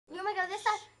go this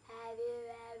side. Have you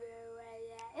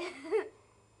ever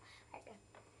okay.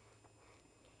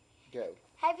 Go.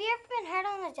 Have you ever been hurt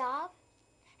on the job?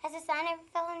 Has a sign ever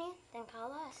fell on you? Then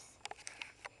call us.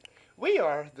 We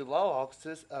are the law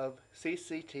offices of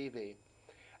CCTV.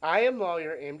 I am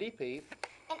lawyer MDP.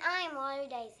 And I am Lawyer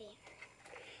Daisy.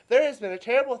 There has been a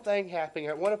terrible thing happening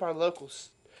at one of our local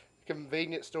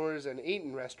convenience stores and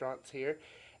eating restaurants here,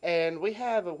 and we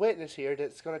have a witness here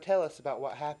that's going to tell us about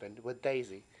what happened with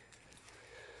Daisy.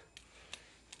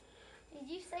 Did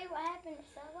you see what happened at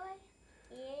Subway?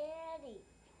 Yeah, I did.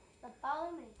 But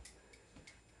follow me.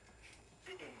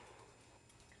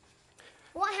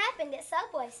 What happened at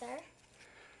Subway, sir?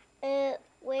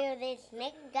 Well, this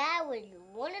naked guy was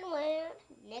running around,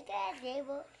 naked at the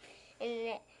table,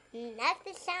 and knocked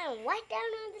the sign right down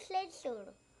on the sledge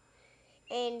shoulder.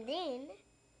 And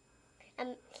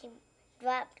then he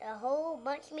dropped a whole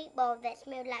bunch of meatballs that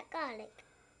smelled like garlic.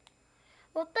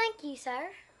 Well, thank you, sir.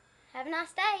 Have a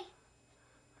nice day.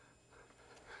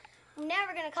 I'm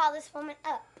never going to call this woman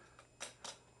up.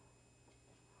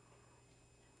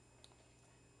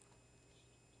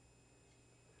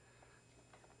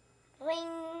 Ring.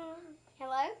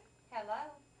 Hello? Hello.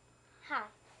 Hi.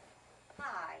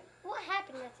 Hi. What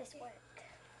happened at this work?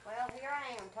 Well, here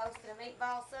I am toasting a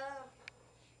meatball sub,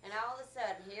 and all of a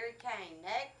sudden, here he came,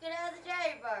 naked as a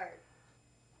jaybird,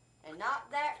 and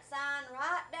knocked that sign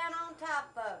right down on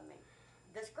top of me.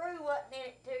 The screw wasn't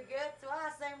in it too good, so I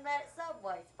assumed that it's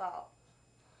Subway's fault.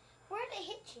 Where did it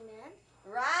hit you, man?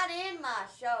 Right in my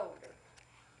shoulder.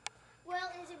 Well,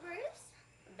 is it bruised?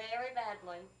 Very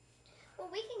badly. Well,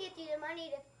 we can get you the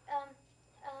money to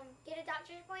get a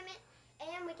doctor's appointment,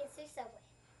 and we can sue Subway.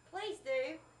 Please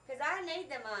do, because I need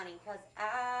the money, because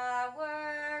I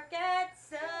work at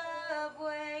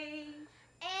Subway.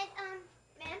 And,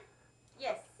 ma'am?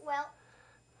 Yes. Well,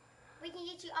 we can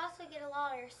get you also get a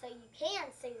lawyer so you can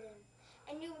sue them.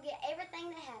 And you will get everything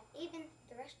they have, even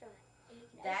the restaurant.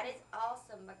 That is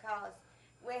awesome, because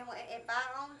if I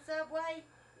own Subway,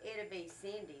 it'll be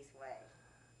Cindy's way.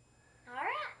 All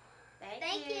right.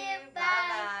 Thank you.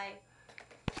 Bye.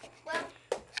 Bye-bye. Well,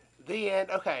 The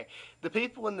end. Okay. The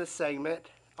people in this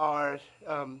segment are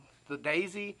the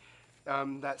Daisy,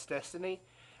 that's Destiny.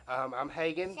 I'm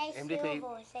Hagen, Say MDP.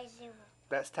 silver, say silver.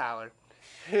 That's Tyler.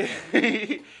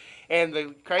 And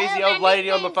the crazy Oh, my old lady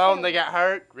on the nickname's phone Silver. that got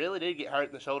hurt really did get hurt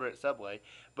in the shoulder at Subway,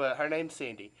 but her name's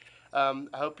Cindy. I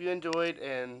hope you enjoyed,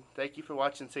 and thank you for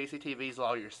watching CCTV's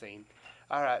Lawyer Scene.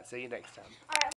 All right, see you next time. all right.